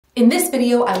In this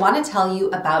video, I want to tell you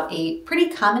about a pretty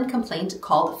common complaint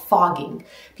called fogging.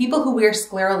 People who wear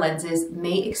scleral lenses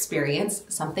may experience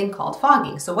something called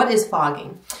fogging. So what is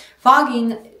fogging?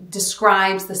 Fogging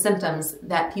describes the symptoms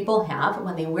that people have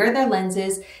when they wear their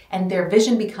lenses and their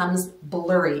vision becomes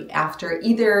blurry right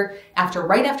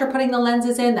after putting the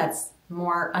lenses in. That's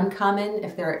more uncommon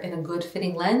if they're in a good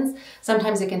fitting lens.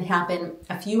 Sometimes it can happen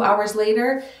a few hours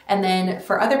later, and then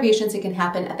for other patients it can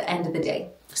happen at the end of the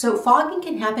day. So fogging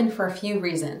can happen for a few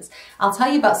reasons. I'll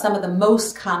tell you about some of the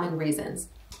most common reasons.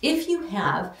 If you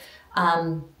have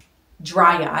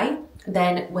dry eye,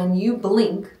 then when you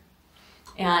blink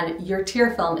and your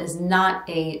tear film is not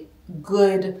a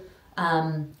good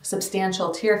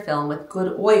substantial tear film with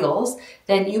good oils,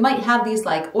 then you might have these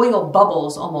like oil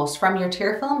bubbles almost from your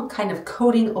tear film kind of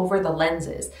coating over the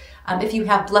lenses. If you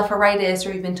have blepharitis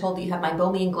or you've been told that you have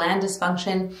meibomian gland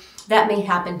dysfunction, that may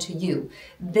happen to you.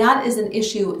 That is an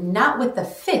issue not with the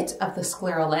fit of the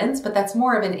scleral lens, but that's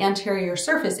more of an anterior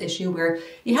surface issue where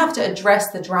you have to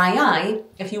address the dry eye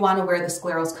if you want to wear the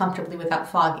sclerals comfortably without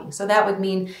fogging. So that would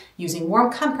mean using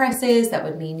warm compresses, that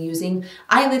would mean using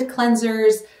eyelid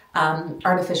cleansers,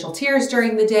 artificial tears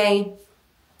during the day,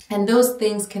 and those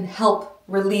things can help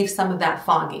relieve some of that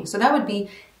fogging. So that would be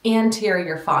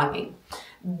anterior fogging.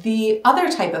 The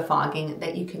other type of fogging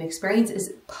that you can experience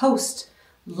is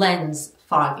post-lens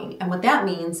fogging. And what that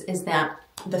means is that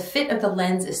the fit of the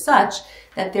lens is such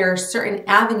that there are certain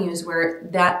avenues where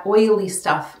that oily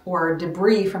stuff or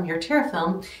debris from your tear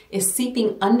film is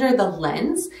seeping under the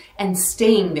lens and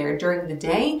staying there during the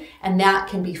day, and that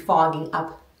can be fogging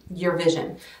up your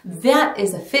vision. That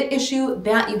is a fit issue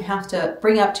that you have to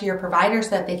bring up to your provider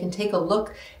so that they can take a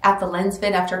look at the lens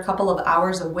fit after a couple of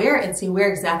hours of wear and see where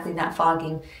exactly that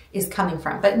fogging is coming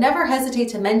from. But never hesitate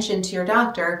to mention to your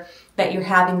doctor that you're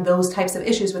having those types of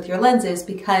issues with your lenses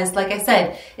because, like I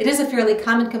said, it is a fairly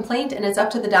common complaint and it's up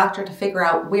to the doctor to figure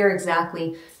out where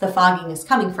exactly the fogging is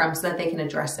coming from so that they can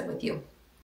address it with you.